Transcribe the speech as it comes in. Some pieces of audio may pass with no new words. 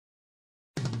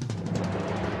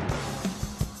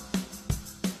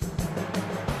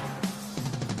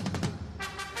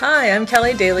Hi, I'm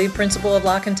Kelly Daly, principal of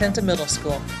Contenta Middle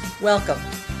School. Welcome.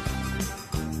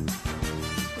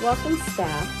 Welcome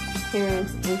staff,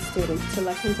 parents, and students to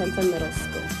Contenta Middle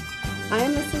School. I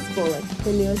am Mrs. Bullock,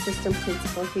 the new assistant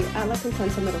principal here at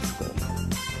Contenta Middle School.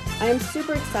 I am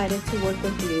super excited to work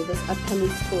with you this upcoming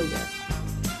school year.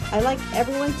 I'd like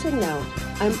everyone to know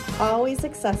I'm always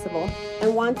accessible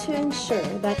and want to ensure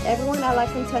that everyone at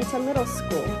Contenta Middle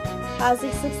School has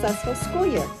a successful school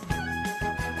year.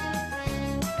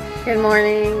 Good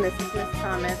morning, this is Miss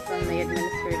Thomas. I'm the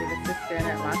administrative assistant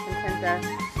at La Contenta.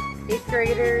 8th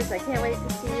graders, I can't wait to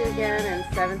see you again, and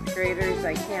 7th graders,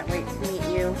 I can't wait to meet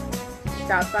you.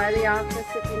 Stop by the office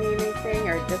if you need anything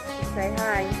or just to say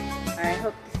hi. I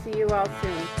hope to see you all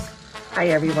soon. Hi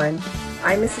everyone,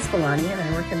 I'm Mrs. Filani and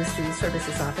I work in the Student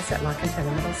Services Office at La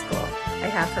Contenta Middle School. I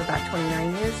have for about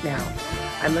 29 years now.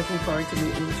 I'm looking forward to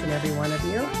meeting each and every one of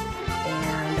you,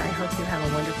 and I hope you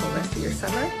have a wonderful rest of your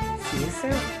summer. See you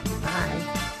soon. Bye.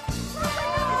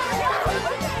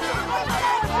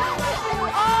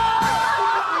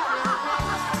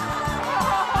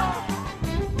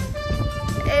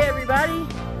 Hey everybody,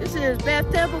 this is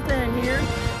Beth Templeton here,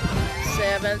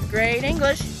 7th grade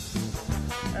English.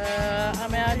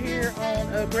 I'm out here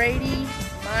on O'Grady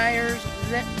Myers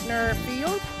Zentner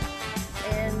Field,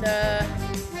 and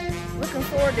looking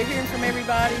forward to hearing from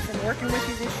everybody, from working with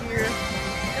you this year.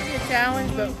 It's going to be a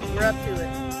challenge, but we're up to it.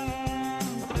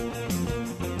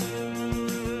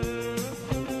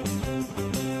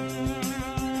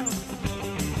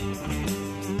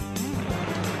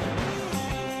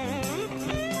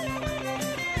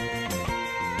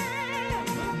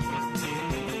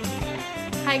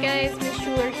 Hi guys, Miss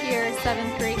Schuler here,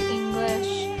 7th grade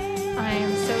English. I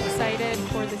am so excited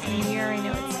for this new year. I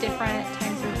know it's different,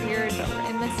 times are weird, but we're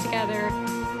in this together,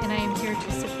 and I am here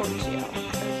to support you.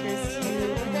 So here's to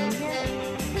a new year.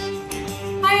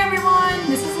 Hi everyone,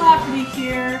 Mrs. Lafferty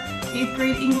here, 8th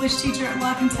grade English teacher at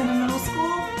La Contenta Middle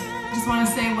School. I just want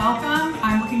to say welcome.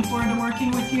 I'm looking forward to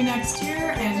working with you next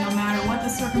year, and no matter what the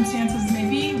circumstances may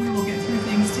be, we will get through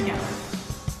things together.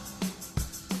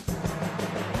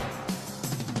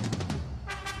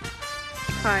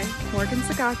 Hi, Morgan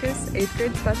Sakakis, 8th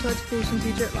grade special education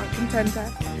teacher at La Contenta.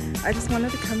 I just wanted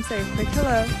to come say a quick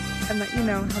hello and let you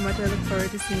know how much I look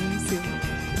forward to seeing you soon.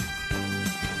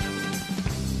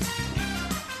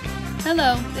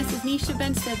 Hello, this is Nisha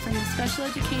Benstead from the Special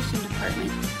Education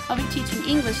Department. I'll be teaching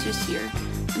English this year.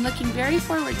 I'm looking very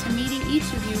forward to meeting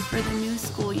each of you for the new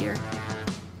school year.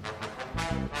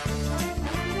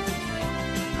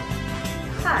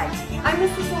 Hi, I'm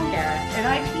Mrs. Longera and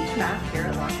I teach math here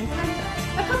at La Contenta.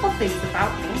 A couple things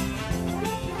about me.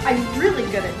 I'm really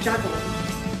good at juggling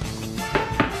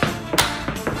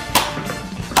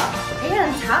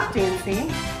and tap dancing.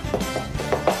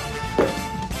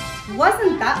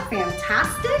 Wasn't that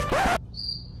fantastic?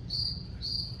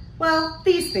 Well,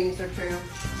 these things are true.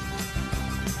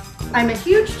 I'm a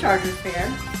huge Chargers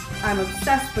fan. I'm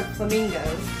obsessed with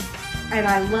flamingos, and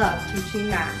I love teaching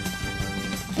math.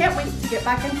 Can't wait to get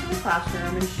back into the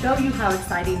classroom and show you how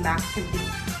exciting math can be.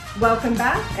 Welcome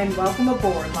back and welcome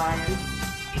aboard, Lions.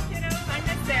 Hey kiddos, I'm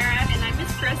Miss Sarah and I'm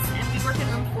Miss Chris, and we work in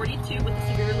room 42 with the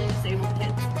severely disabled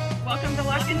kids. Welcome to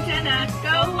La Contenta.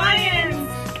 Go Lions!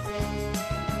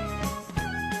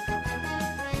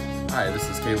 Hi, this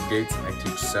is Caleb Gates and I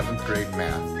teach 7th grade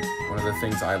math. One of the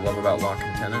things I love about La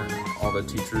Contenta is all the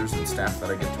teachers and staff that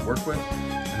I get to work with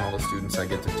and all the students I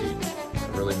get to teach. It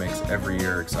really makes every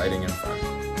year exciting and fun.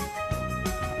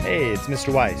 Hey, it's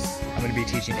Mr. Weiss. I'm going to be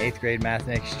teaching 8th grade math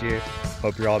next year.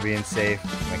 Hope you're all being safe.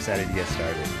 I'm excited to get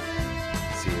started.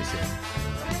 See you soon.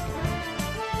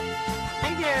 Hi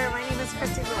there, my name is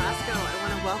Christy Velasco. I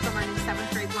want to welcome our new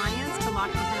 7th grade Lions to La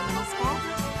Contenta Middle School.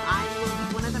 I will be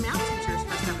one of the math teachers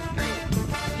for 7th grade.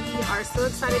 We are so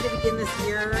excited to begin this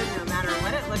year, no matter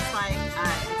what it looks like. It's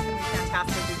going to be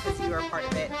fantastic because you are part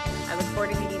of it. I look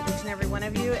forward to meeting each and every one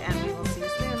of you, and we will see you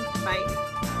soon. Bye.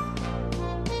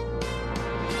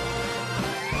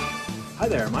 Hi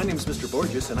there, my name is Mr.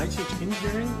 Borges and I teach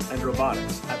engineering and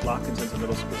robotics at La Contenta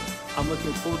Middle School. I'm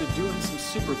looking forward to doing some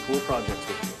super cool projects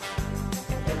with you.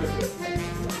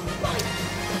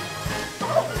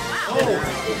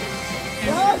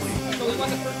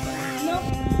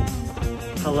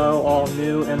 Hello all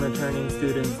new and returning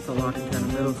students to La Contenta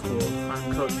Middle School.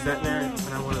 I'm Coach Zentner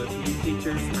and I'm one of the PE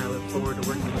teachers, and I look forward to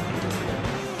working with you this year.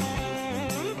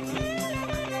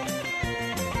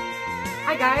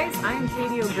 Hi guys, I'm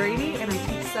Katie O'Grady and I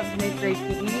teach 7th and 8th grade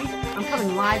PE. I'm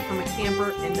coming live from a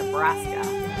camper in Nebraska.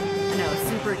 I know,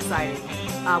 super exciting.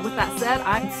 With that said,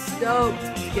 I'm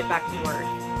stoked to get back to work,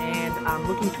 and I'm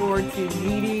looking forward to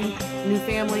meeting new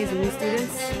families and new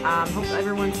students. Hope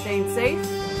everyone's staying safe.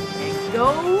 and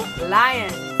go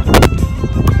Lions!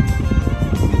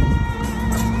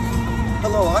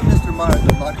 Hello, I'm Mr. Myers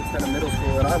of Contenta Middle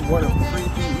School, and I'm one of 3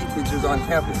 PE teachers on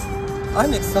campus.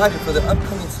 I'm excited for the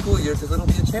upcoming school year because it'll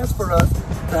be a chance for us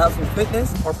to have some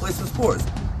fitness or play some sports,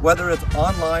 whether it's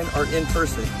online or in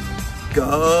person.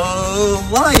 Go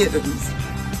Lions!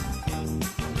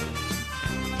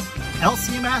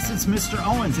 LCMS, it's Mr.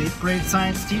 Owens, 8th grade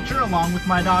science teacher, along with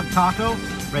my dog Taco,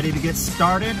 ready to get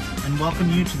started and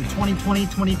welcome you to the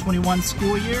 2020-2021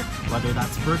 school year, whether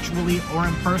that's virtually or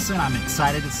in person. I'm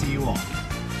excited to see you all.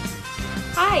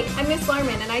 Hi, I'm Miss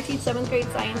Larman and I teach 7th grade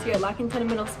science here at Contenta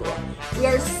Middle School. We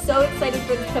are so excited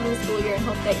for this coming school year and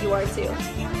hope that you are too.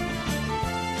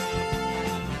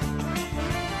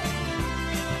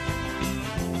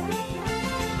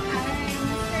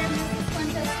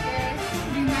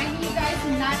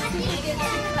 Not to forget to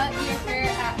cut your hair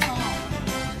at home,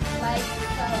 like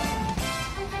so.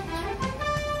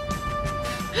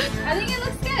 I think it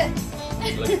looks good.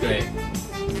 It looks great.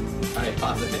 All right,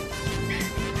 pause it.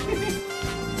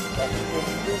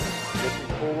 Looking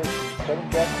forward to coming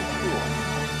back to school.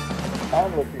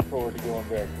 I'm looking forward to going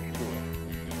back to school.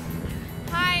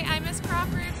 Hi, I'm Miss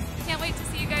Crawford. Can't wait to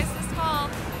see you guys this fall.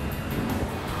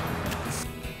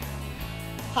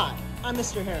 Hi, I'm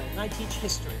Mr. Herron, and I teach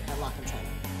history at Contenta.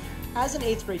 As an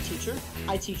 8th grade teacher,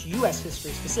 I teach U.S.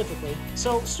 history specifically,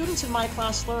 so students in my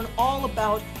class learn all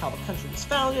about how the country was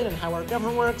founded and how our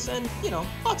government works and,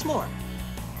 lots more.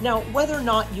 Now, whether or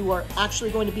not you are actually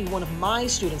going to be one of my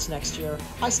students next year,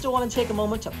 I still want to take a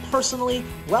moment to personally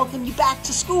welcome you back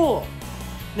to school.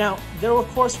 Now, there of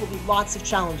course will be lots of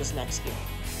challenges next year,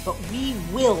 but we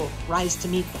will rise to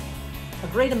meet them. A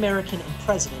great American and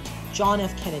president, John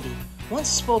F. Kennedy, once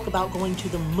spoke about going to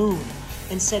the moon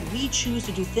and said we choose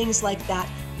to do things like that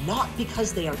not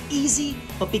because they are easy,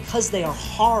 but because they are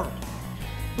hard.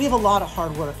 We have a lot of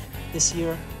hard work this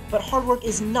year, but hard work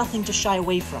is nothing to shy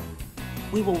away from.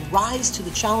 We will rise to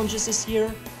the challenges this year,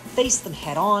 face them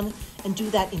head on, and do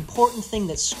that important thing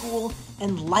that school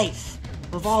and life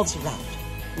revolves around.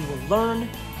 We will learn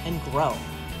and grow.